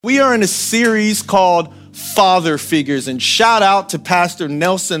We are in a series called Father Figures, and shout out to Pastor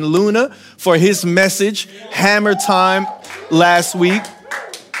Nelson Luna for his message, Hammer Time, last week.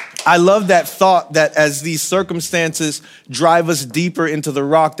 I love that thought that as these circumstances drive us deeper into the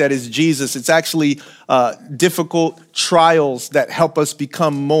rock that is Jesus, it's actually difficult trials that help us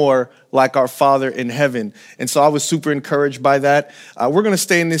become more like our Father in heaven. And so I was super encouraged by that. We're going to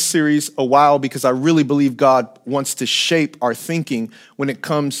stay in this series a while because I really believe God wants to shape our thinking when it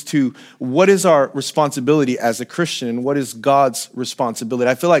comes to what is our responsibility as a Christian and what is God's responsibility.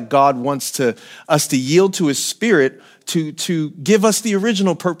 I feel like God wants us to yield to his spirit to give us the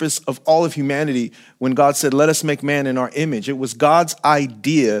original purpose of all of humanity when God said, let us make man in our image. It was God's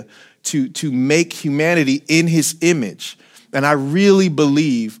idea to make humanity in his image. And I really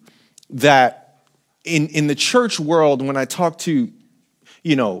believe that in the church world, when I talk to,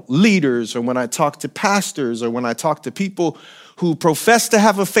 leaders, or when I talk to pastors, or when I talk to people who profess to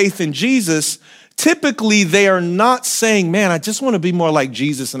have a faith in Jesus, typically they are not saying, man, I just want to be more like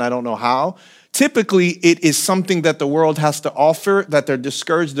Jesus and I don't know how. Typically, it is something that the world has to offer that they're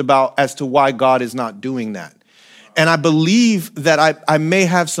discouraged about as to why God is not doing that. And I believe that I may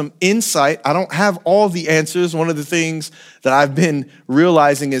have some insight. I don't have all the answers. One of the things that I've been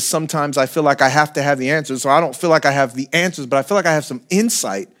realizing is sometimes I feel like I have to have the answers. So I don't feel like I have the answers, but I feel like I have some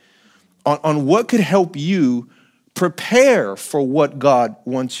insight on what could help you prepare for what God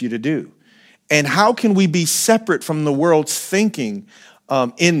wants you to do. And how can we be separate from the world's thinking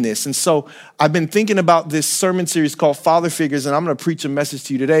in this? And so I've been thinking about this sermon series called Father Figures, and I'm going to preach a message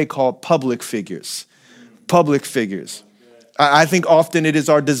to you today called Public Figures. Public figures. I think often it is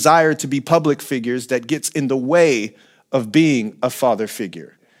our desire to be public figures that gets in the way of being a father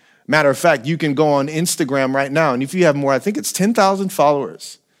figure. Matter of fact, you can go on Instagram right now, and if you have more, I think it's 10,000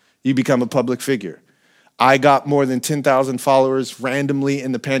 followers, you become a public figure. I got more than 10,000 followers randomly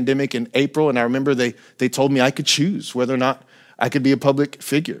in the pandemic in April, and I remember they told me I could choose whether or not I could be a public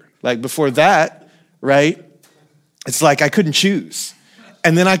figure. Like before that, right, it's like I couldn't choose.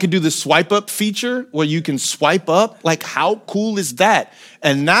 And then I could do the swipe up feature where you can swipe up. Like, how cool is that?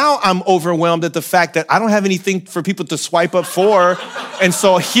 And now I'm overwhelmed at the fact that I don't have anything for people to swipe up for. And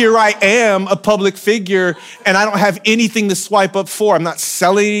so here I am, a public figure, and I don't have anything to swipe up for. I'm not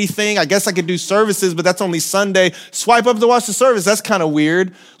selling anything. I guess I could do services, but that's only Sunday. Swipe up to watch the service. That's kind of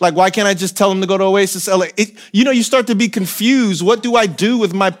weird. Like, why can't I just tell them to go to Oasis LA? You start to be confused. What do I do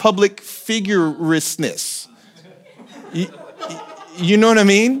with my public figureness? You know what I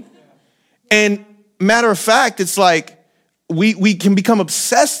mean? And matter of fact, it's like we can become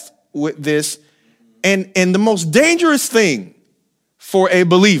obsessed with this. And the most dangerous thing for a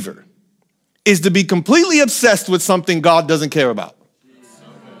believer is to be completely obsessed with something God doesn't care about.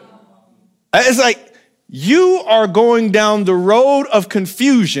 It's like you are going down the road of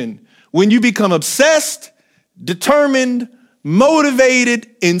confusion when you become obsessed, determined,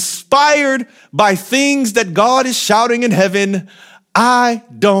 motivated, inspired by things that God is shouting in heaven, I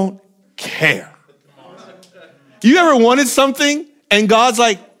don't care. You ever wanted something and God's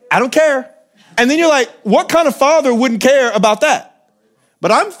like, I don't care. And then you're like, what kind of father wouldn't care about that?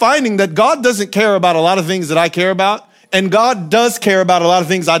 But I'm finding that God doesn't care about a lot of things that I care about, and God does care about a lot of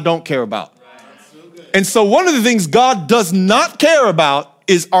things I don't care about. And so one of the things God does not care about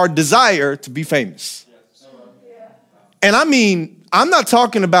is our desire to be famous. And I mean, I'm not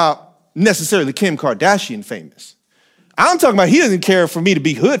talking about necessarily Kim Kardashian famous. I'm talking about he doesn't care for me to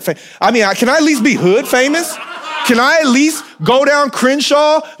be hood famous. I mean, can I at least be hood famous? Can I at least go down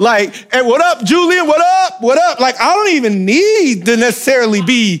Crenshaw? Like, hey, what up, Julian? What up? What up? Like, I don't even need to necessarily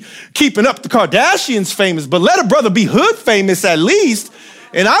be keeping up the Kardashians famous, but let a brother be hood famous at least.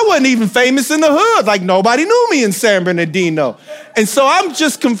 And I wasn't even famous in the hood. Like, nobody knew me in San Bernardino. And so I'm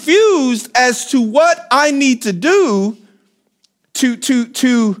just confused as to what I need to do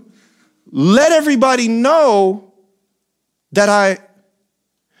to let everybody know that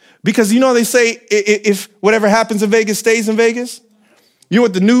because they say if whatever happens in Vegas stays in Vegas. You know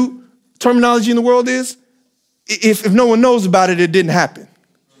what the new terminology in the world is? If no one knows about it, it didn't happen.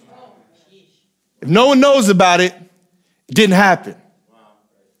 If no one knows about it, it didn't happen.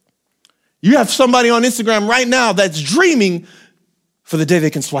 You have somebody on Instagram right now that's dreaming for the day they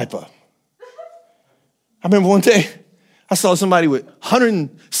can swipe up. I remember one day I saw somebody with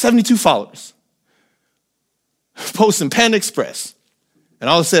 172 followers posting Panda Express. And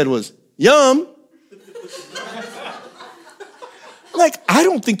all it said was, yum. Like, I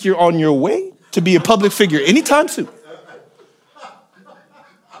don't think you're on your way to be a public figure anytime soon.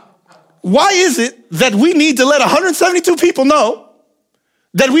 Why is it that we need to let 172 people know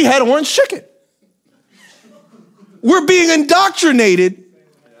that we had orange chicken? We're being indoctrinated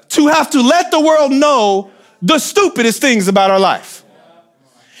to have to let the world know the stupidest things about our life.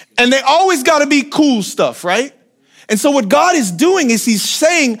 And they always got to be cool stuff, right? And so what God is doing is he's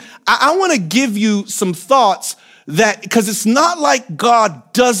saying, I want to give you some thoughts that, because it's not like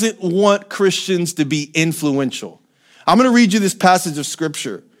God doesn't want Christians to be influential. I'm going to read you this passage of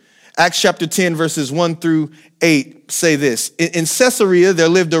scripture. Acts chapter 10, verses 1-8 say this. In Caesarea, there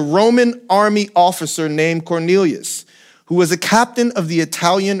lived a Roman army officer named Cornelius, who was a captain of the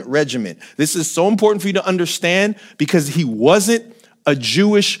Italian regiment. This is so important for you to understand because he wasn't a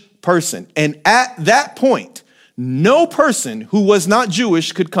Jewish person. And at that point, no person who was not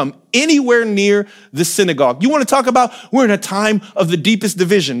Jewish could come anywhere near the synagogue. You want to talk about we're in a time of the deepest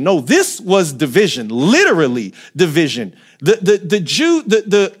division. No, this was division, literally division.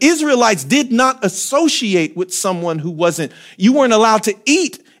 The Israelites did not associate with someone who wasn't. You weren't allowed to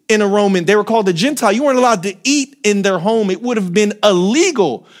eat in a Roman. They were called a Gentile. You weren't allowed to eat in their home. It would have been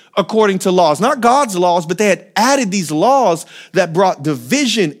illegal according to laws, not God's laws, but they had added these laws that brought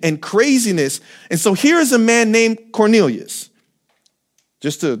division and craziness. And so here is a man named Cornelius,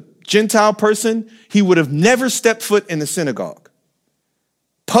 just a Gentile person. He would have never stepped foot in the synagogue,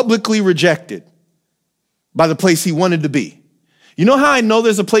 publicly rejected by the place he wanted to be. You know how I know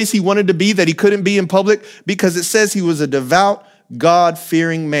there's a place he wanted to be that he couldn't be in public? Because it says he was a devout,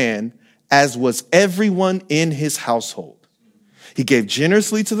 God-fearing man, as was everyone in his household. He gave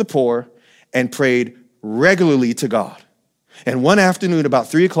generously to the poor and prayed regularly to God. And one afternoon, about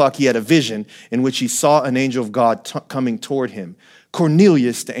 3:00, he had a vision in which he saw an angel of God coming toward him.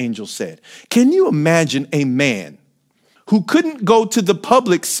 Cornelius, the angel said. Can you imagine a man who couldn't go to the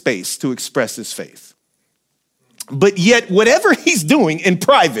public space to express his faith, but yet whatever he's doing in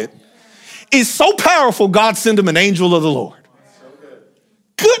private is so powerful, God sent him an angel of the Lord?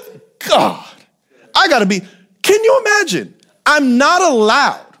 Good God. Can you imagine? I'm not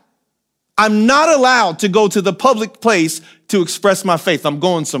allowed to go to the public place to express my faith. I'm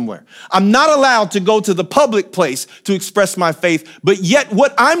going somewhere. I'm not allowed to go to the public place to express my faith, but yet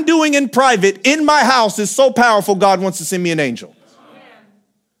what I'm doing in private in my house is so powerful, God wants to send me an angel.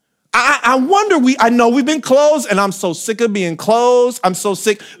 I wonder, I know we've been closed and I'm so sick of being closed. I'm so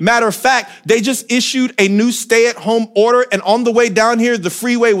sick. Matter of fact, they just issued a new stay-at-home order and on the way down here, the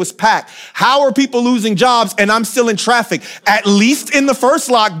freeway was packed. How are people losing jobs and I'm still in traffic? At least in the first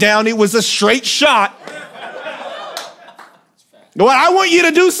lockdown, it was a straight shot. What I want you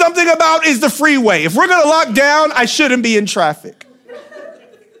to do something about is the freeway. If we're going to lock down, I shouldn't be in traffic.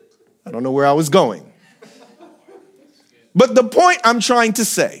 I don't know where I was going. But the point I'm trying to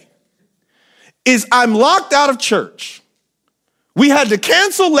say is I'm locked out of church. We had to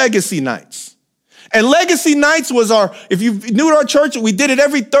cancel Legacy Nights. And Legacy Nights was if you knew our church, we did it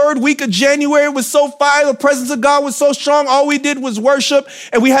every third week of January. It was so fire. The presence of God was so strong. All we did was worship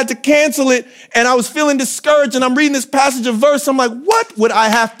and we had to cancel it. And I was feeling discouraged and I'm reading this passage of verse. I'm like, what would I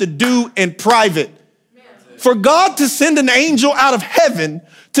have to do in private for God to send an angel out of heaven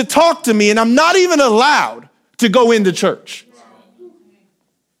to talk to me? And I'm not even allowed to go into church.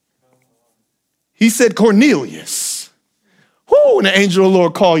 He said, Cornelius. Whoo, and the angel of the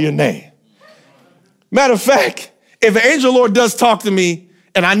Lord call your name. Matter of fact, if an angel of the Lord does talk to me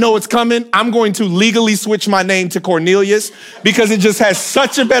and I know it's coming, I'm going to legally switch my name to Cornelius because it just has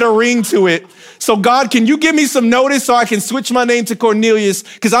such a better ring to it. So God, can you give me some notice so I can switch my name to Cornelius?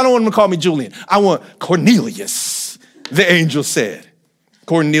 Because I don't want him to call me Julian. I want Cornelius, the angel said.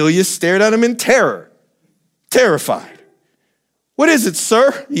 Cornelius stared at him in terror, terrified. What is it,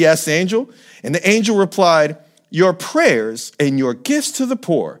 sir? He asked the angel. And the angel replied, your prayers and your gifts to the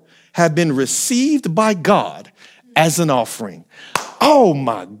poor have been received by God as an offering. Oh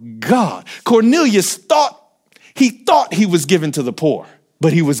my God. Cornelius thought he was given to the poor,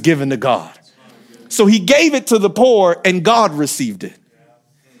 but he was given to God. So he gave it to the poor and God received it.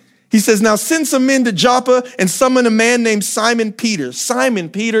 He says, now send some men to Joppa and summon a man named Simon Peter. Simon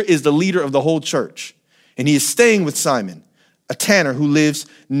Peter is the leader of the whole church. And he is staying with Simon, a tanner who lives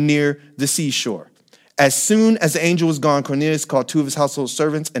near the seashore. As soon as the angel was gone, Cornelius called two of his household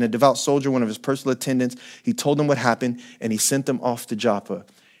servants and a devout soldier, one of his personal attendants. He told them what happened and he sent them off to Joppa.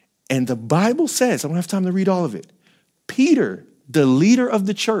 And the Bible says, I don't have time to read all of it. Peter, the leader of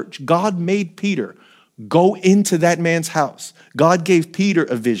the church, God made Peter go into that man's house. God gave Peter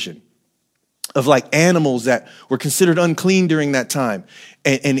a vision of like animals that were considered unclean during that time.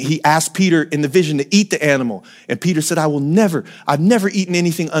 And he asked Peter in the vision to eat the animal. And Peter said, I've never eaten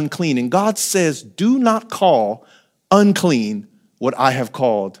anything unclean. And God says, do not call unclean what I have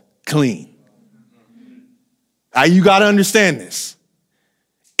called clean. You got to understand this.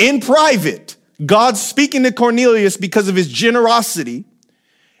 In private, God's speaking to Cornelius because of his generosity.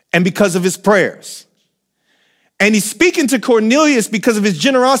 and because of his prayers. And he's speaking to Cornelius because of his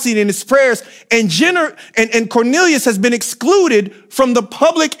generosity and his prayers. And Cornelius has been excluded from the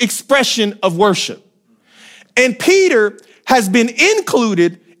public expression of worship. And Peter has been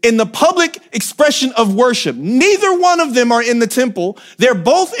included in the public expression of worship. Neither one of them are in the temple. They're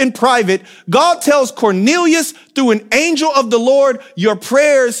both in private. God tells Cornelius through an angel of the Lord, your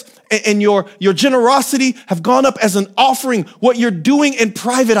prayers and your generosity have gone up as an offering. What you're doing in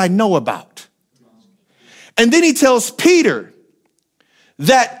private, I know about. And then he tells Peter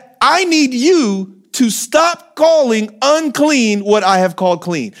that I need you to stop calling unclean what I have called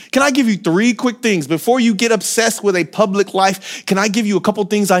clean. Can I give you 3 quick things before you get obsessed with a public life? Can I give you a couple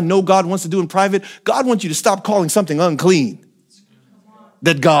things I know God wants to do in private? God wants you to stop calling something unclean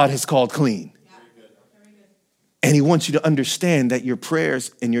that God has called clean. And he wants you to understand that your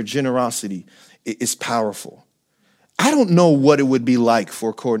prayers and your generosity is powerful. I don't know what it would be like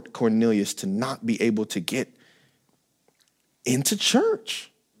for Cornelius to not be able to get into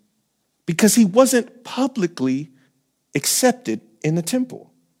church because he wasn't publicly accepted in the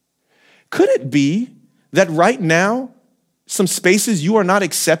temple. Could it be that right now, some spaces you are not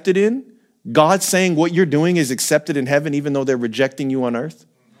accepted in, God's saying what you're doing is accepted in heaven even though they're rejecting you on earth?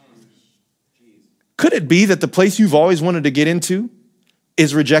 Could it be that the place you've always wanted to get into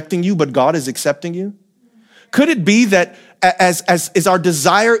is rejecting you, but God is accepting you? Could it be that as our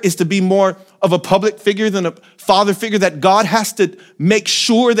desire is to be more of a public figure than a father figure, that God has to make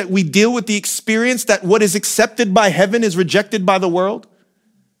sure that we deal with the experience that what is accepted by heaven is rejected by the world?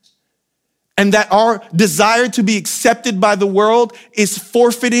 And that our desire to be accepted by the world is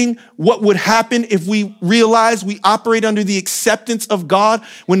forfeiting what would happen if we realize we operate under the acceptance of God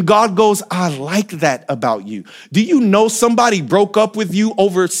when God goes, I like that about you. Do you know somebody broke up with you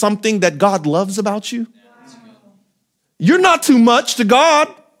over something that God loves about you? You're not too much to God.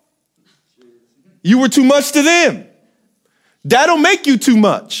 You were too much to them. That'll make you too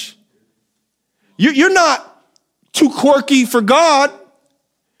much. You're not too quirky for God.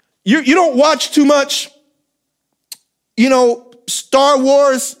 You don't watch too much, Star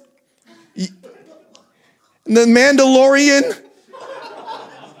Wars, The Mandalorian,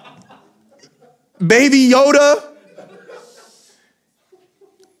 Baby Yoda.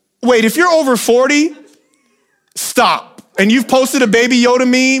 Wait, if you're over 40, stop. And you've posted a Baby Yoda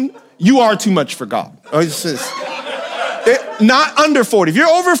meme, you are too much for God. Not under 40. If you're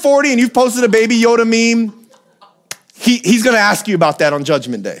over 40 and you've posted a Baby Yoda meme, he's going to ask you about that on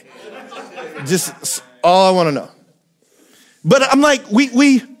Judgment Day. Just all I want to know. But I'm like,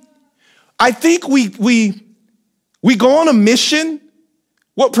 I think we go on a mission.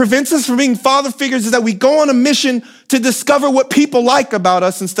 What prevents us from being father figures is that we go on a mission to discover what people like about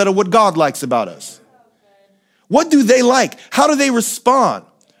us instead of what God likes about us. What do they like? How do they respond?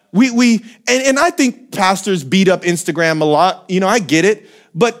 And I think pastors beat up Instagram a lot. I get it.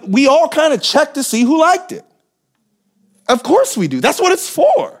 But we all kind of check to see who liked it. Of course we do. That's what it's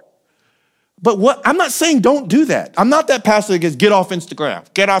for. But I'm not saying don't do that. I'm not that pastor that gets, get off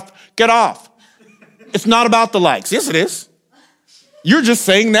Instagram. Get off. It's not about the likes. Yes, it is. You're just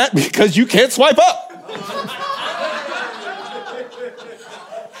saying that because you can't swipe up.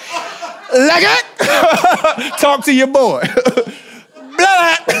 Like it? Talk to your boy.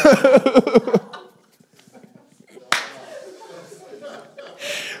 Blah.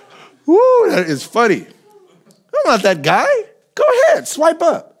 Woo, that is funny. I'm not that guy. Go ahead, swipe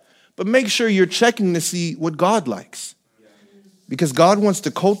up. But make sure you're checking to see what God likes. Because God wants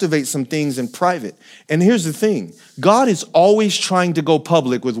to cultivate some things in private. And here's the thing. God is always trying to go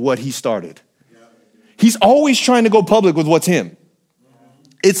public with what he started. He's always trying to go public with what's him.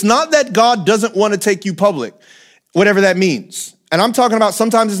 It's not that God doesn't want to take you public, whatever that means. And I'm talking about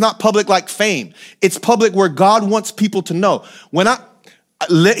sometimes it's not public like fame. It's public where God wants people to know.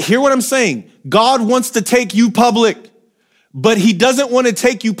 Hear what I'm saying. God wants to take you public, but he doesn't want to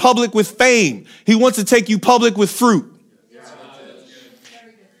take you public with fame. He wants to take you public with fruit.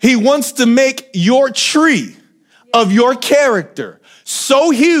 He wants to make your tree of your character so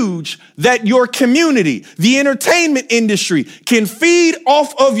huge that your community, the entertainment industry, can feed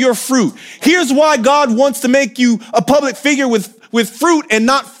off of your fruit. Here's why God wants to make you a public figure with fruit and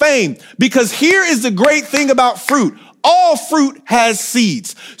not fame. Because here is the great thing about fruit. All fruit has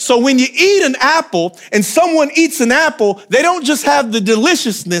seeds. So when you eat an apple and someone eats an apple, they don't just have the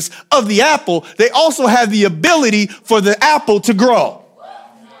deliciousness of the apple, they also have the ability for the apple to grow.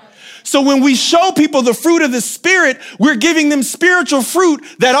 So when we show people the fruit of the Spirit, we're giving them spiritual fruit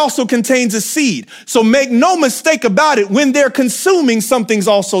that also contains a seed. So make no mistake about it, when they're consuming, something's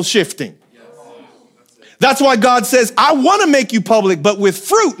also shifting. That's why God says, I want to make you public, but with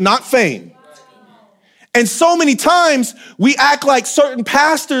fruit, not fame. And so many times we act like certain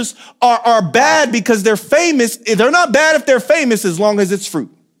pastors are bad because they're famous. They're not bad if they're famous as long as it's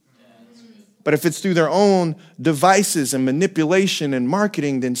fruit. But if it's through their own devices and manipulation and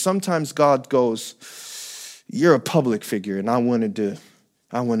marketing, then sometimes God goes, you're a public figure and I wanted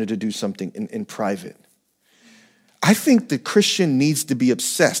to do something in private. I think the Christian needs to be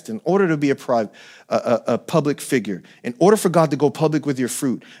obsessed in order to be a public figure. In order for God to go public with your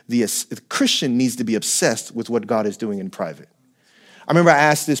fruit, the Christian needs to be obsessed with what God is doing in private. I remember I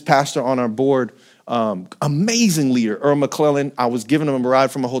asked this pastor on our board, amazing leader, Earl McClellan. I was giving him a ride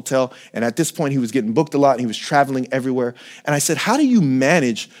from a hotel, and at this point he was getting booked a lot and he was traveling everywhere. And I said, how do you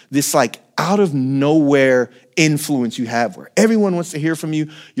manage this like out of nowhere influence you have where everyone wants to hear from you?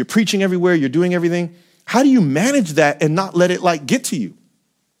 You're preaching everywhere, you're doing everything. How do you manage that and not let it like get to you?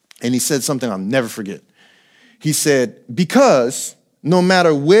 And he said something I'll never forget. He said, because no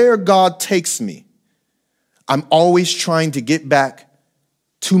matter where God takes me, I'm always trying to get back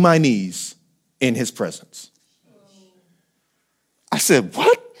to my knees in his presence. I said,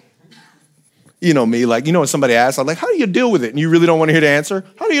 what? You know me, like, you know, when somebody asks, I'm like, how do you deal with it? And you really don't want to hear the answer.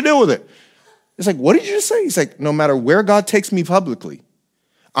 How do you deal with it? It's like, what did you just say? He's like, no matter where God takes me publicly,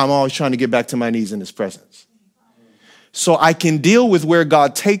 I'm always trying to get back to my knees in his presence. So I can deal with where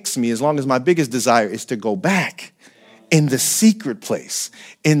God takes me as long as my biggest desire is to go back in the secret place,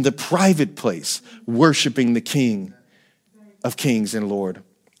 in the private place, worshiping the King of Kings and Lord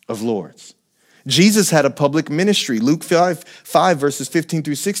of Lords. Jesus had a public ministry. Luke 5 verses 15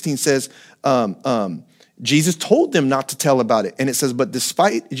 through 16 says, Jesus told them not to tell about it. And it says, but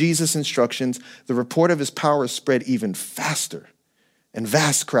despite Jesus' instructions, the report of his power spread even faster. And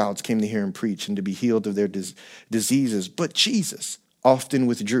vast crowds came to hear him preach and to be healed of their diseases. But Jesus often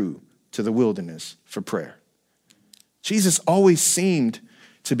withdrew to the wilderness for prayer. Jesus always seemed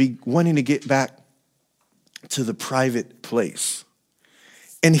to be wanting to get back to the private place.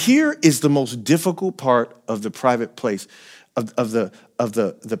 And here is the most difficult part of the private place, of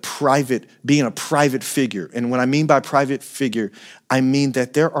the private, being a private figure. And what I mean by private figure, I mean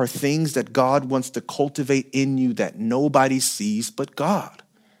that there are things that God wants to cultivate in you that nobody sees but God.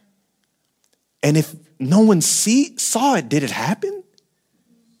 And if no one saw it, did it happen?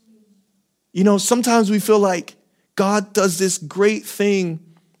 You know, sometimes we feel like God does this great thing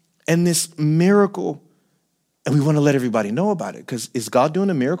and this miracle, and we want to let everybody know about it. Because is God doing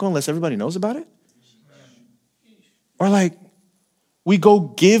a miracle unless everybody knows about it? Or like, we go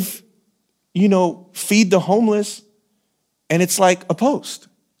give, feed the homeless, and it's like a post.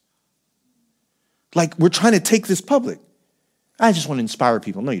 Like, we're trying to take this public. I just want to inspire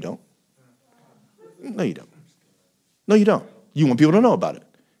people. No, you don't. No, you don't. No, you don't. You want people to know about it.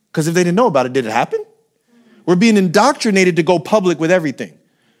 Because if they didn't know about it, did it happen? We're being indoctrinated to go public with everything.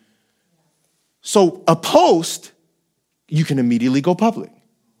 So a post, you can immediately go public.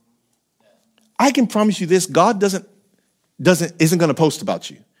 I can promise you this, God isn't going to post about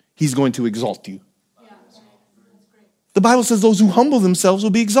you. He's going to exalt you. The Bible says those who humble themselves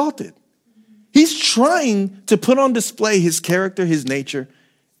will be exalted. He's trying to put on display his character, his nature,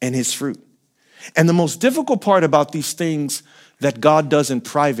 and his fruit. And the most difficult part about these things that God does in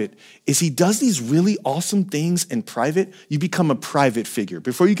private is he does these really awesome things in private. You become a private figure.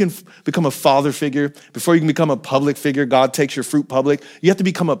 Before you can become a father figure, before you can become a public figure, God takes your fruit public, you have to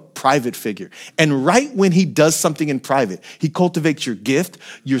become a private figure. And right when he does something in private, he cultivates your gift,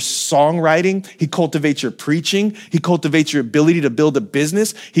 your songwriting, he cultivates your preaching, he cultivates your ability to build a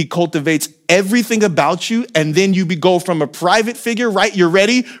business, he cultivates everything about you, and then you go from a private figure, right? You're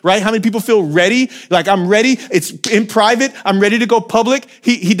ready, right? How many people feel ready? Like, I'm ready. It's in private. I'm ready to go public.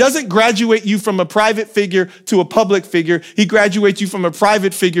 He doesn't graduate you from a private figure to a public figure. He graduates you from a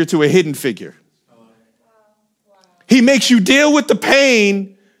private figure to a hidden figure. He makes you deal with the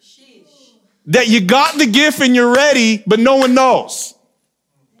pain that you got the gift and you're ready, but no one knows.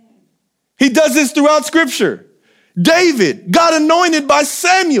 He does this throughout Scripture. David got anointed by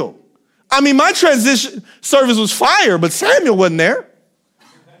Samuel. I mean, my transition service was fire, but Samuel wasn't there.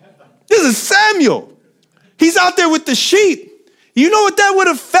 This is Samuel. He's out there with the sheep. You know what that would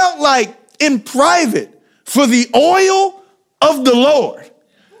have felt like in private for the oil of the Lord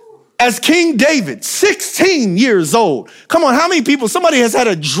as King David, 16 years old. Come on, how many people, somebody has had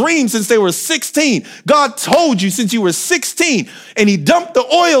a dream since they were 16. God told you since you were 16, and he dumped the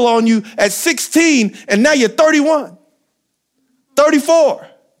oil on you at 16, and now you're 31, 34.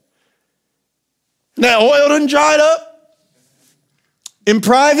 That oil done dried up in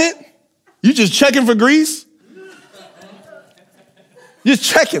private. You just checking for grease. Just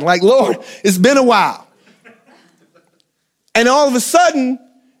checking like, Lord, it's been a while. And all of a sudden,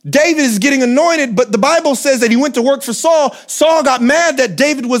 David is getting anointed, but the Bible says that he went to work for Saul. Saul got mad that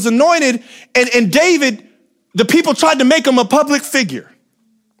David was anointed, and David, the people tried to make him a public figure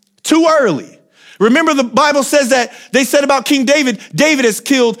too early. Remember, the Bible says that they said about King David,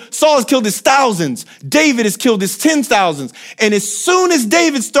 Saul has killed his thousands. David has killed his 10,000s. And as soon as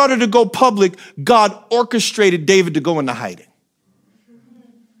David started to go public, God orchestrated David to go into hiding.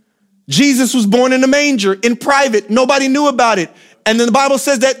 Jesus was born in a manger, in private. Nobody knew about it. And then the Bible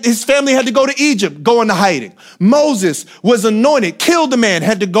says that his family had to go to Egypt, go into hiding. Moses was anointed, killed a man,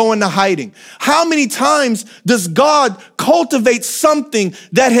 had to go into hiding. How many times does God cultivate something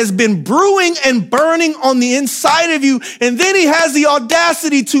that has been brewing and burning on the inside of you, and then he has the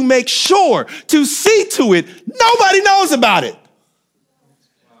audacity to make sure, to see to it, nobody knows about it?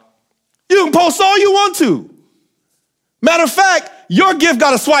 You can post all you want to. Matter of fact, your gift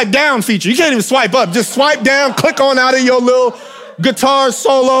got a swipe down feature. You can't even swipe up. Just swipe down, click on out of your little guitar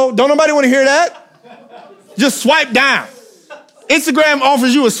solo. Don't nobody want to hear that? Just swipe down. Instagram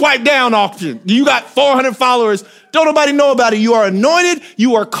offers you a swipe down option. You got 400 followers. Don't nobody know about it. You are anointed.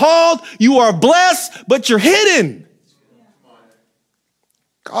 You are called. You are blessed, but you're hidden.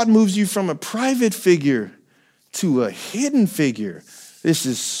 God moves you from a private figure to a hidden figure. This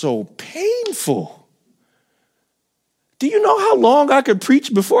is so painful. Do you know how long I could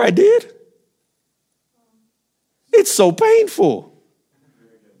preach before I did? It's so painful.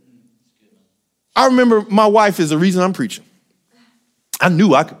 I remember my wife is the reason I'm preaching. I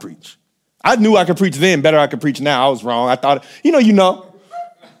knew I could preach. I knew I could preach then, better I could preach now. I was wrong. I thought, you know.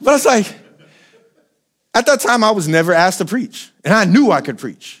 But it's like, at that time, I was never asked to preach. And I knew I could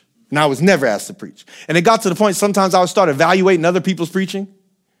preach. And I was never asked to preach. And it got to the point, sometimes I would start evaluating other people's preaching.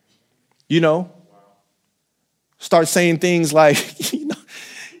 Start saying things like,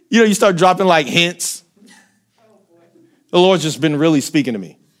 you start dropping like hints. The Lord's just been really speaking to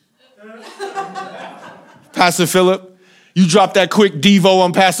me. Pastor Philip, you dropped that quick Devo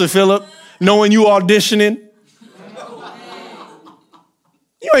on Pastor Philip, knowing you auditioning.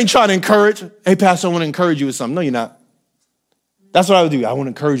 You ain't trying to encourage. Hey, Pastor, I want to encourage you with something. No, you're not. That's what I would do. I want to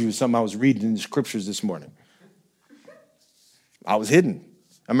encourage you with something I was reading in the scriptures this morning. I was hidden.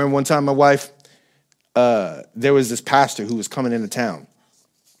 I remember one time my wife, there was this pastor who was coming into town,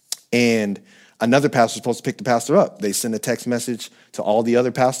 and another pastor was supposed to pick the pastor up. They sent a text message to all the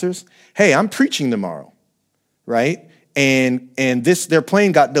other pastors. Hey, I'm preaching tomorrow, right? And their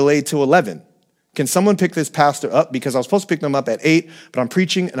plane got delayed to 11. Can someone pick this pastor up? Because I was supposed to pick them up at 8, but I'm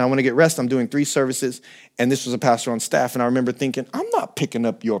preaching and I want to get rest. I'm doing 3 services. And this was a pastor on staff. And I remember thinking, I'm not picking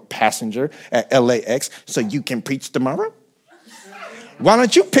up your passenger at LAX so you can preach tomorrow. Why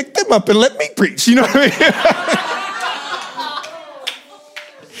don't you pick them up and let me preach? You know what I mean?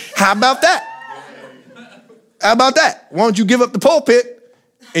 How about that? How about that? Why don't you give up the pulpit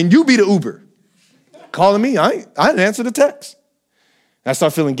and you be the Uber? Calling me, I didn't answer the text. And I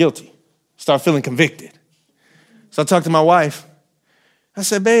start feeling guilty, start feeling convicted. So I talked to my wife. I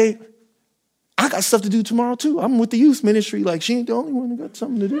said, babe, I got stuff to do tomorrow too. I'm with the youth ministry. Like, she ain't the only one who got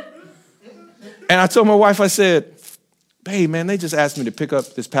something to do. And I told my wife, I said, babe, man, they just asked me to pick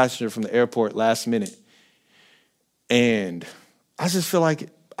up this passenger from the airport last minute. And I just feel like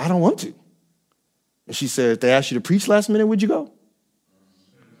I don't want to. And she said, if they asked you to preach last minute, would you go?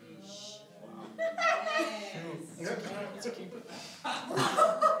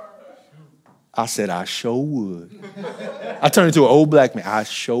 I said, I sure would. I turned into an old black man. I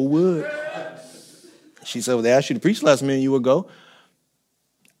sure would. She said, well, they asked you to preach last minute, you would go.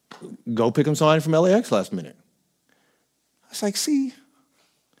 Go pick up somebody from LAX last minute. I was like, see,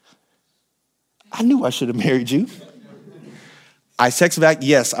 I knew I should have married you. I texted back,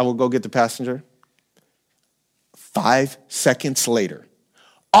 yes, I will go get the passenger. 5 seconds later,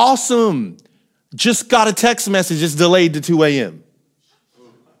 awesome. Just got a text message, it's delayed to 2 a.m.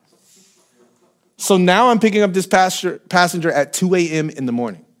 So now I'm picking up this passenger at 2 a.m. in the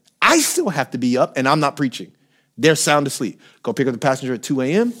morning. I still have to be up and I'm not preaching. They're sound asleep. Go pick up the passenger at 2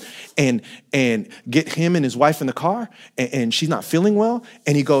 a.m. and get him and his wife in the car and she's not feeling well.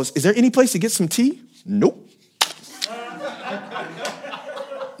 And he goes, is there any place to get some tea? Nope.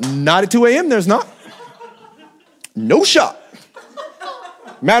 Not at 2 a.m. there's not. No shot.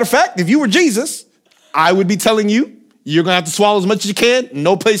 Matter of fact, if you were Jesus, I would be telling you, you're going to have to swallow as much as you can.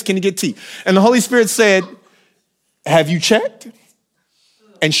 No place can you get tea. And the Holy Spirit said, have you checked?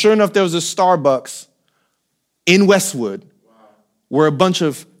 And sure enough, there was a Starbucks in Westwood where a bunch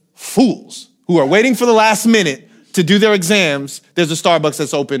of fools who are waiting for the last minute to do their exams, there's a Starbucks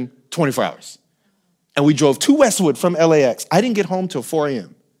that's open 24 hours. And we drove to Westwood from LAX. I didn't get home till 4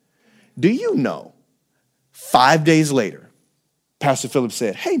 a.m. Do you know, 5 days later, Pastor Philip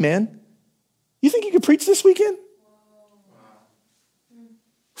said, hey, man, you think you could preach this weekend?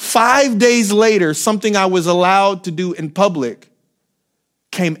 5 days later, something I was allowed to do in public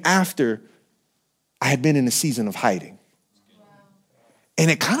came after I had been in a season of hiding. And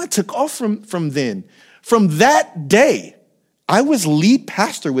it kind of took off from then. From that day, I was lead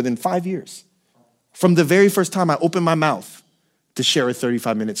pastor within 5 years. From the very first time I opened my mouth to share a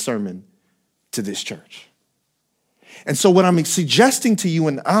 35-minute sermon to this church. And so what I'm suggesting to you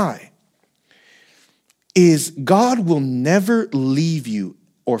and I is God will never leave you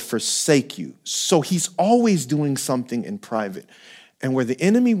or forsake you. So he's always doing something in private. And where the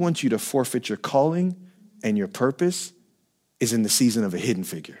enemy wants you to forfeit your calling and your purpose is in the season of a hidden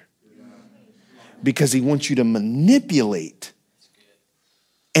figure. Because he wants you to manipulate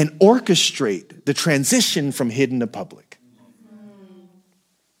and orchestrate the transition from hidden to public.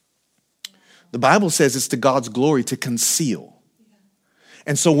 The Bible says it's to God's glory to conceal.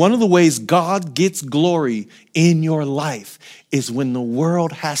 And so one of the ways God gets glory in your life is when the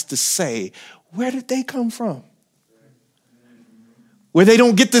world has to say, where did they come from? Where they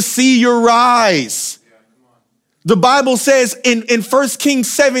don't get to see your rise. The Bible says in 1 Kings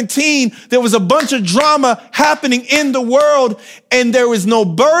 17, there was a bunch of drama happening in the world and there was no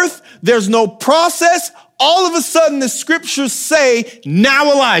birth, there's no process. All of a sudden the scriptures say,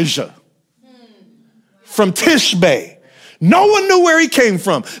 now Elijah from Tishbe. No one knew where he came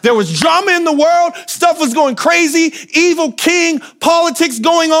from. There was drama in the world. Stuff was going crazy. Evil king, politics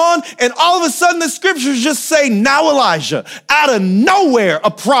going on. And all of a sudden the scriptures just say, now Elijah. Out of nowhere, a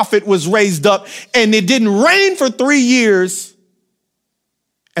prophet was raised up and it didn't rain for 3 years.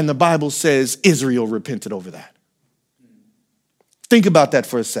 And the Bible says Israel repented over that. Think about that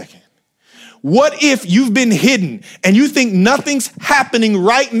for a second. What if you've been hidden and you think nothing's happening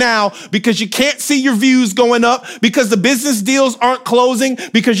right now because you can't see your views going up, because the business deals aren't closing,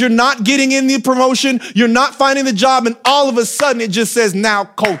 because you're not getting in the promotion, you're not finding the job, and all of a sudden it just says now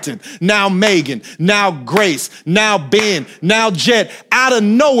Colton, now Megan, now Grace, now Ben, now Jed, out of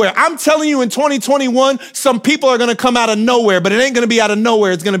nowhere. I'm telling you in 2021, some people are going to come out of nowhere, but it ain't going to be out of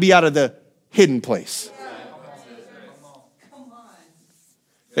nowhere. It's going to be out of the hidden place.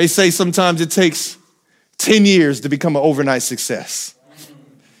 They say sometimes it takes 10 years to become an overnight success.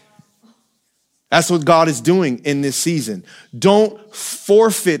 That's what God is doing in this season. Don't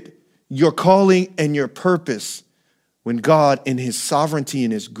forfeit your calling and your purpose when God, in his sovereignty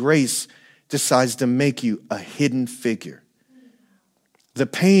and his grace, decides to make you a hidden figure. The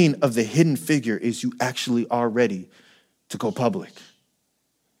pain of the hidden figure is you actually are ready to go public.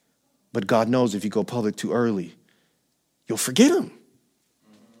 But God knows if you go public too early, you'll forget him.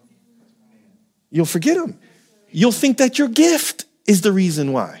 You'll forget him. You'll think that your gift is the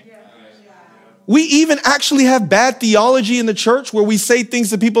reason why. We even actually have bad theology in the church where we say things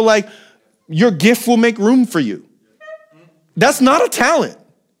to people like, your gift will make room for you. That's not a talent.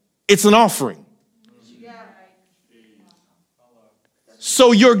 It's an offering.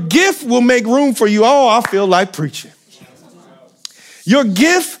 So your gift will make room for you. Oh, I feel like preaching. Your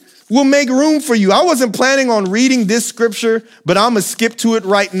gift will make room for you. I wasn't planning on reading this scripture, but I'm going to skip to it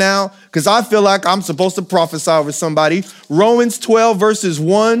right now because I feel like I'm supposed to prophesy over somebody. Romans 12 verses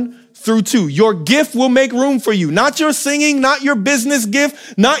 1 through 2. Your gift will make room for you. Not your singing, not your business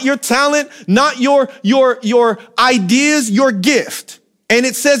gift, not your talent, not your ideas, your gift. And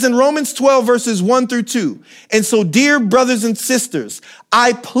it says in Romans 12 verses 1 through 2. And so, dear brothers and sisters,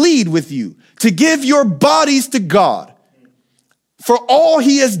 I plead with you to give your bodies to God for all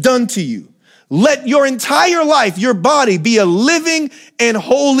he has done to you. Let your entire life, your body, be a living and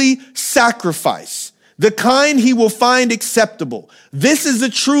holy sacrifice, the kind he will find acceptable. This is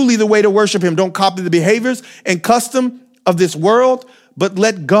truly the way to worship him. Don't copy the behaviors and custom of this world, but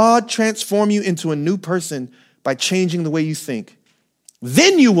let God transform you into a new person by changing the way you think.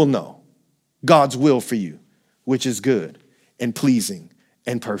 Then you will know God's will for you, which is good and pleasing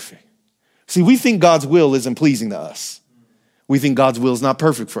and perfect. See, we think God's will isn't pleasing to us. We think God's will is not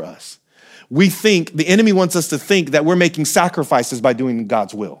perfect for us. We think the enemy wants us to think that we're making sacrifices by doing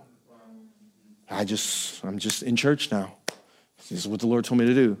God's will. I'm just in church now. This is what the Lord told me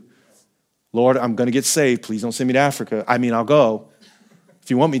to do. Lord, I'm going to get saved. Please don't send me to Africa. I'll go.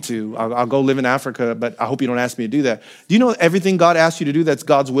 If you want me to, I'll go live in Africa, but I hope you don't ask me to do that. Do you know everything God asks you to do that's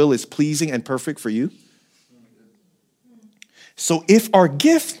God's will is pleasing and perfect for you? So if our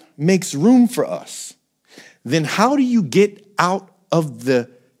gift makes room for us, then how do you get out of the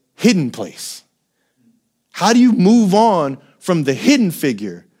hidden place? How do you move on from the hidden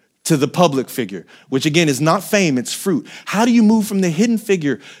figure to the public figure, which again is not fame, it's fruit? How do you move from the hidden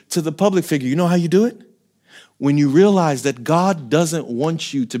figure to the public figure? You know how you do it? when you realize that God doesn't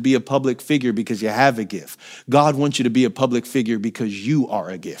want you to be a public figure because you have a gift. God wants you to be a public figure because you are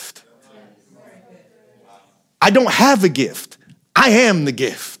a gift. I don't have a gift. I am the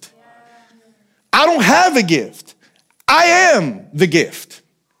gift. I don't have a gift. I am the gift.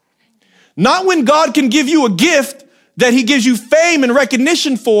 Not when God can give you a gift that he gives you fame and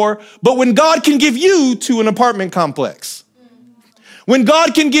recognition for, but when God can give you to an apartment complex. When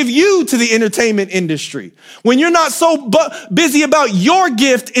God can give you to the entertainment industry. When you're not so busy about your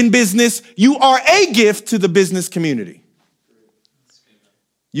gift in business, you are a gift to the business community.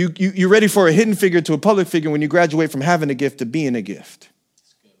 You're ready for a hidden figure to a public figure when you graduate from having a gift to being a gift.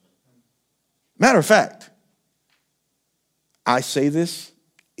 Matter of fact, I say this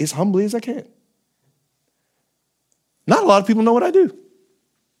as humbly as I can. Not a lot of people know what I do.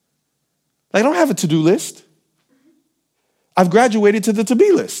 Like, I don't have a to-do list. I've graduated to the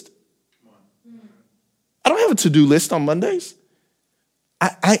to-be list. I don't have a to-do list on Mondays.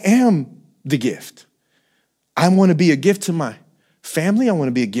 I am the gift. I want to be a gift to my family. I want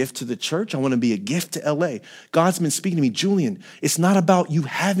to be a gift to the church. I want to be a gift to LA. God's been speaking to me, Julian, it's not about you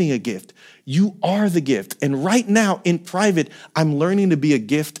having a gift. You are the gift. And right now in private, I'm learning to be a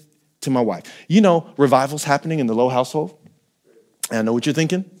gift to my wife. You know, revival's happening in the Lowe household. And I know what you're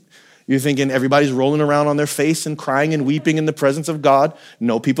thinking. You're thinking everybody's rolling around on their face and crying and weeping in the presence of God.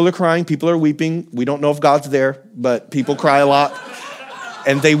 No, people are crying. People are weeping. We don't know if God's there, but people cry a lot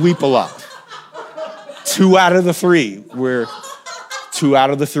and they weep a lot. 2 out of the 3. We're 2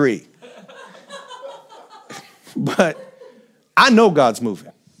 out of the 3. But I know God's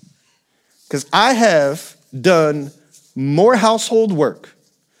moving because I have done more household work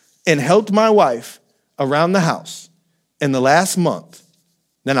and helped my wife around the house in the last month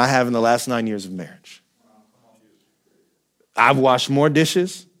than I have in the last 9 years of marriage. I've washed more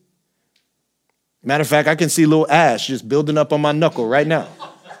dishes. Matter of fact, I can see little ash just building up on my knuckle right now.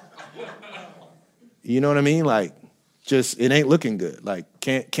 You know what I mean? Like, just, it ain't looking good. Like,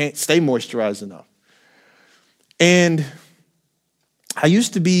 can't stay moisturized enough. And I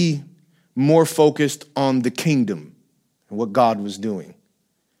used to be more focused on the kingdom and what God was doing.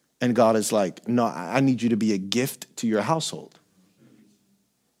 And God is like, no, I need you to be a gift to your household.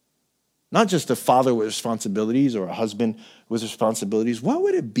 Not just a father with responsibilities or a husband with responsibilities. What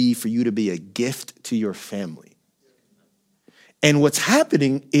would it be for you to be a gift to your family? And what's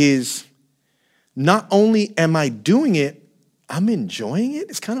happening is not only am I doing it, I'm enjoying it.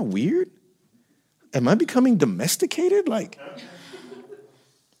 It's kind of weird. Am I becoming domesticated?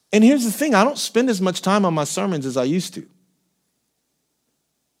 And here's the thing. I don't spend as much time on my sermons as I used to.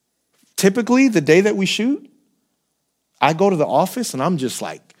 Typically, the day that we shoot, I go to the office and I'm just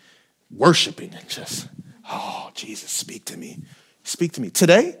like worshiping and just, oh, Jesus, speak to me. Speak to me.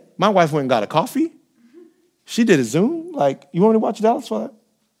 Today, my wife went and got a coffee. She did a Zoom. Like, you want me to watch Dallas for that?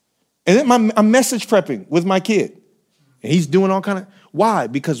 And then I'm message prepping with my kid. And he's doing all kind of, why?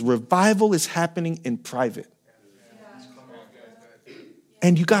 Because revival is happening in private.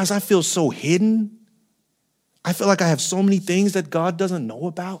 And you guys, I feel so hidden. I feel like I have so many things that God doesn't know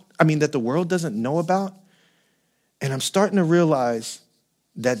about. That the world doesn't know about. And I'm starting to realize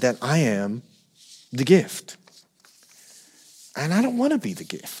that I am the gift. And I don't want to be the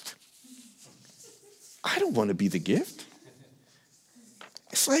gift. I don't want to be the gift.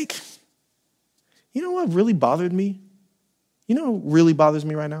 It's like, you know what really bothered me? You know what really bothers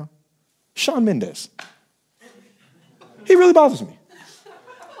me right now? Shawn Mendes. He really bothers me.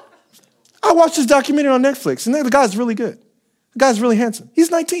 I watched this documentary on Netflix, and the guy's really good. The guy's really handsome.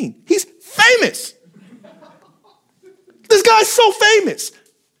 He's 19. He's famous. This guy's so famous.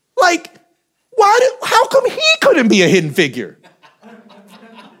 Like, how come he couldn't be a hidden figure?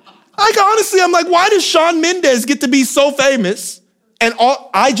 Like, honestly, I'm like, why does Shawn Mendes get to be so famous, and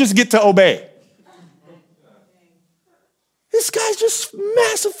I just get to obey? This guy's just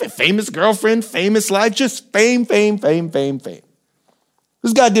massive, famous girlfriend, famous life, just fame.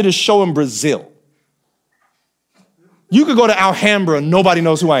 This guy did a show in Brazil. You could go to Alhambra and nobody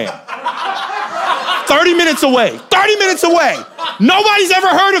knows who I am. 30 minutes away. Nobody's ever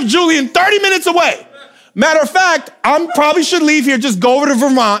heard of Julian 30 minutes away. Matter of fact, I probably should leave here, just go over to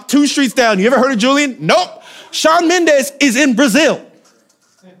Vermont, 2 streets down. You ever heard of Julian? Nope. Shawn Mendes is in Brazil.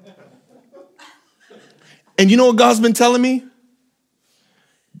 And you know what God's been telling me?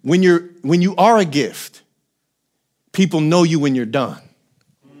 When you are a gift, people know you when you're done.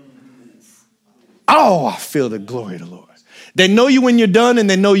 Oh, I feel the glory of the Lord. They know you when you're done and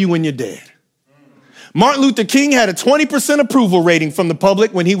they know you when you're dead. Martin Luther King had a 20% approval rating from the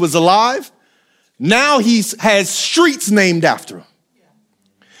public when he was alive. Now he has streets named after him.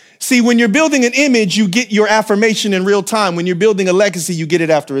 See, when you're building an image, you get your affirmation in real time. When you're building a legacy, you get it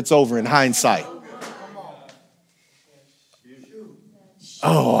after it's over in hindsight.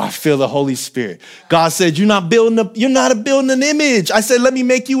 Oh, I feel the Holy Spirit. God said, you're not building an image. I said, let me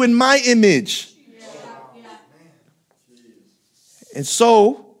make you in my image. And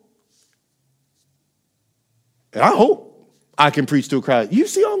so, and I hope I can preach to a crowd. You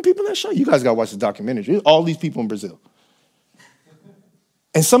see all the people in that show? You guys got to watch the documentary. All these people in Brazil.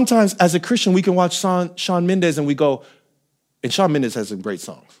 And sometimes as a Christian, we can watch Shawn Mendes and we go, and Shawn Mendes has some great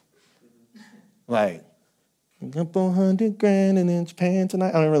songs. Like, couple $100,000 in Japan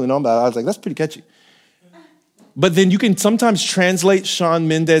tonight. I don't really know about it. I was like, that's pretty catchy. But then you can sometimes translate Shawn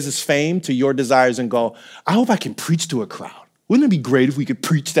Mendes' fame to your desires and go, I hope I can preach to a crowd. Wouldn't it be great if we could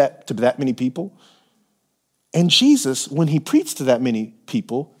preach that to that many people? And Jesus, when he preached to that many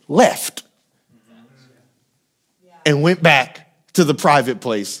people, left and went back to the private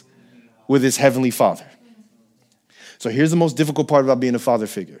place with his heavenly Father. So here's the most difficult part about being a father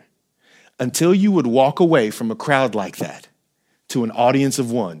figure. Until you would walk away from a crowd like that to an audience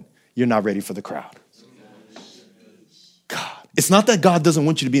of one, you're not ready for the crowd. God, it's not that God doesn't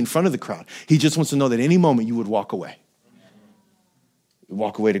want you to be in front of the crowd. He just wants to know that any moment you would walk away.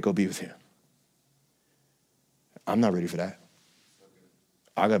 Walk away to go be with him. I'm not ready for that.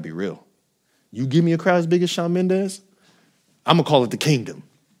 I got to be real. You give me a crowd as big as Shawn Mendes, I'm going to call it the kingdom.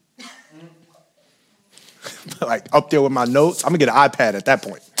 Like up there with my notes, I'm going to get an iPad at that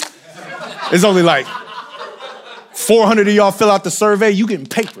point. It's only like 400 of y'all fill out the survey, you getting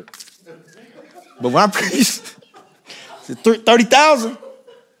paper. But when I preach, 30,000,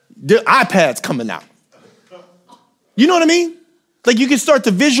 the iPad's coming out. You know what I mean? Like you can start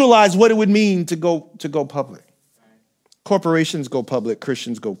to visualize what it would mean to go public. Corporations go public,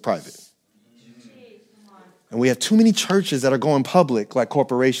 Christians go private. And we have too many churches that are going public like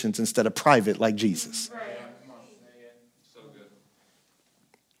corporations instead of private like Jesus.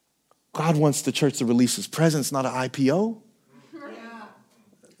 God wants the church to release his presence, not an IPO,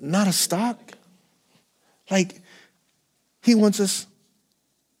 not a stock. Like, he wants us,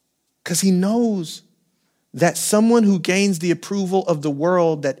 because he knows that someone who gains the approval of the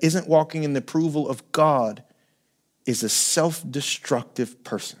world that isn't walking in the approval of God is a self-destructive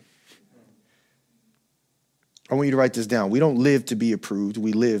person. I want you to write this down. We don't live to be approved.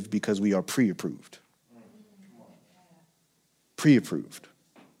 We live because we are pre-approved. Pre-approved.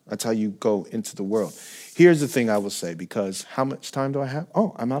 That's how you go into the world. Here's the thing I will say, because how much time do I have?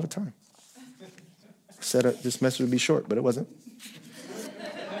 Oh, I'm out of time. I said this message would be short, but it wasn't.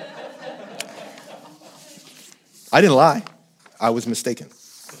 I didn't lie. I was mistaken.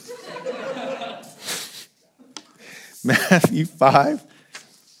 Matthew 5,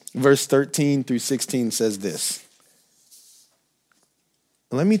 verse 13 through 16 says this.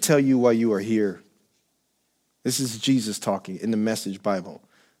 Let me tell you why you are here. This is Jesus talking in the Message Bible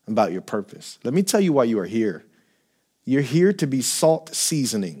about your purpose. Let me tell you why you are here. You're here to be salt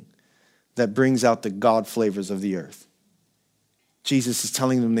seasoning that brings out the God flavors of the earth. Jesus is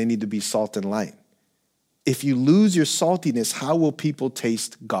telling them they need to be salt and light. If you lose your saltiness, how will people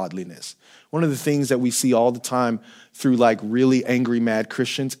taste godliness? One of the things that we see all the time through like really angry, mad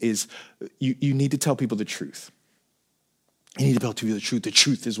Christians is you need to tell people the truth. You need to tell people the truth. The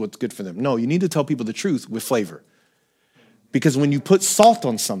truth is what's good for them. No, you need to tell people the truth with flavor. Because when you put salt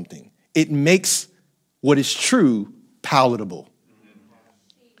on something, it makes what is true palatable.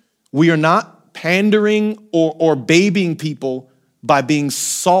 We are not pandering or babying people by being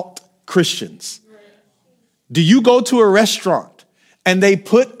salt Christians. Do you go to a restaurant and they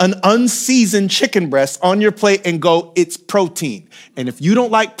put an unseasoned chicken breast on your plate and go, it's protein? And if you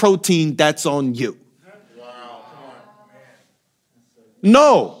don't like protein, that's on you.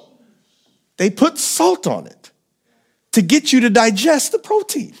 No, they put salt on it to get you to digest the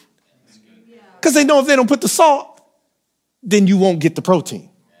protein. Because they know if they don't put the salt, then you won't get the protein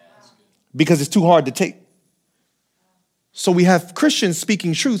because it's too hard to take. So we have Christians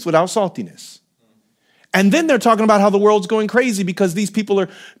speaking truth without saltiness. And then they're talking about how the world's going crazy because these people are,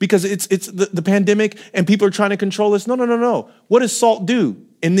 because it's the pandemic and people are trying to control us. No. What does salt do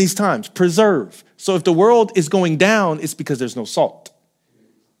in these times? Preserve. So if the world is going down, it's because there's no salt.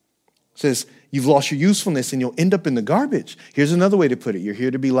 It says, you've lost your usefulness and you'll end up in the garbage. Here's another way to put it. You're here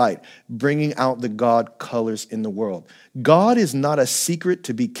to be light, bringing out the God colors in the world. God is not a secret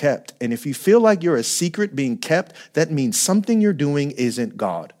to be kept. And if you feel like you're a secret being kept, that means something you're doing isn't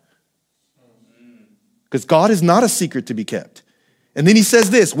God. Because God is not a secret to be kept. And then he says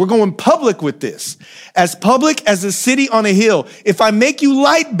this, we're going public with this. As public as a city on a hill. If I make you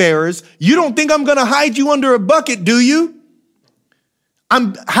light bearers, you don't think I'm going to hide you under a bucket, do you?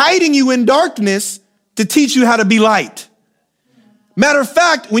 I'm hiding you in darkness to teach you how to be light. Matter of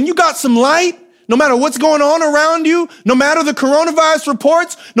fact, when you got some light, no matter what's going on around you, no matter the coronavirus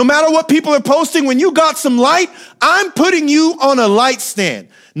reports, no matter what people are posting, when you got some light, I'm putting you on a light stand.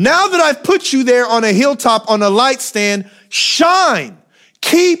 Now that I've put you there on a hilltop, on a light stand, shine.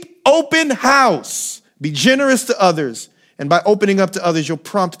 Keep open house. Be generous to others. And by opening up to others, you'll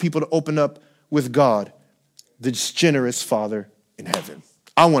prompt people to open up with God, the generous Father in heaven.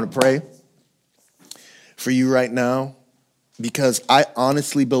 I want to pray for you right now because I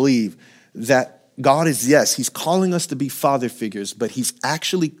honestly believe that God is, yes, he's calling us to be father figures, but he's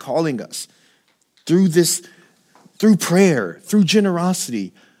actually calling us through prayer, through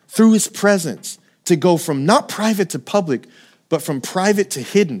generosity, through his presence, to go from not private to public, but from private to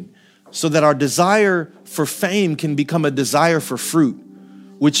hidden, so that our desire for fame can become a desire for fruit,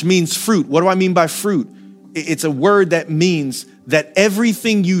 which means fruit. What do I mean by fruit? It's a word that means that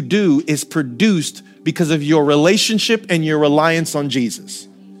everything you do is produced because of your relationship and your reliance on Jesus.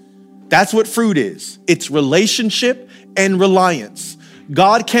 That's what fruit is. It's relationship and reliance.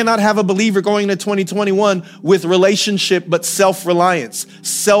 God cannot have a believer going into 2021 with relationship, but self-reliance,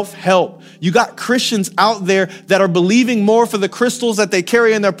 self-help. You got Christians out there that are believing more for the crystals that they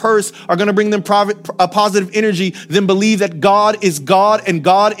carry in their purse are going to bring them a positive energy than believe that God is God and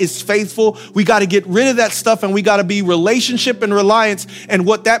God is faithful. We got to get rid of that stuff and we got to be relationship and reliance. And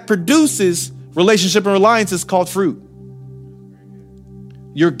what that produces, relationship and reliance, is called fruit.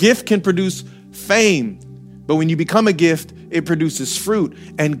 Your gift can produce fame, but when you become a gift, it produces fruit.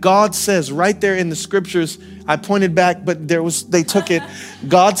 And God says right there in the scriptures, I pointed back, but they took it.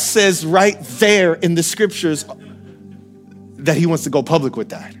 God says right there in the scriptures that he wants to go public with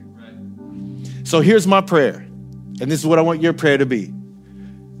that. So here's my prayer. And this is what I want your prayer to be.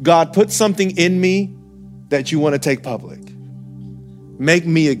 God, put something in me that you want to take public. Make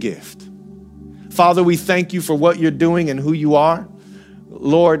me a gift. Father, we thank you for what you're doing and who you are.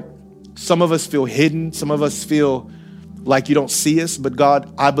 Lord, some of us feel hidden. Some of us feel like you don't see us. But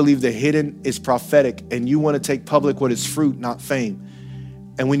God, I believe the hidden is prophetic. And you want to take public what is fruit, not fame.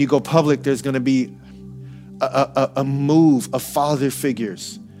 And when you go public, there's going to be a move of father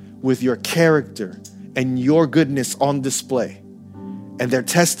figures with your character and your goodness on display. And their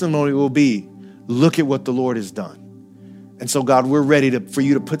testimony will be, look at what the Lord has done. And so, God, we're ready for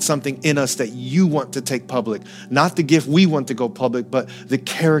you to put something in us that you want to take public. Not the gift we want to go public, but the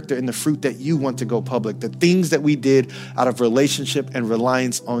character and the fruit that you want to go public. The things that we did out of relationship and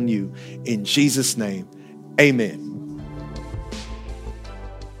reliance on you. In Jesus' name, amen.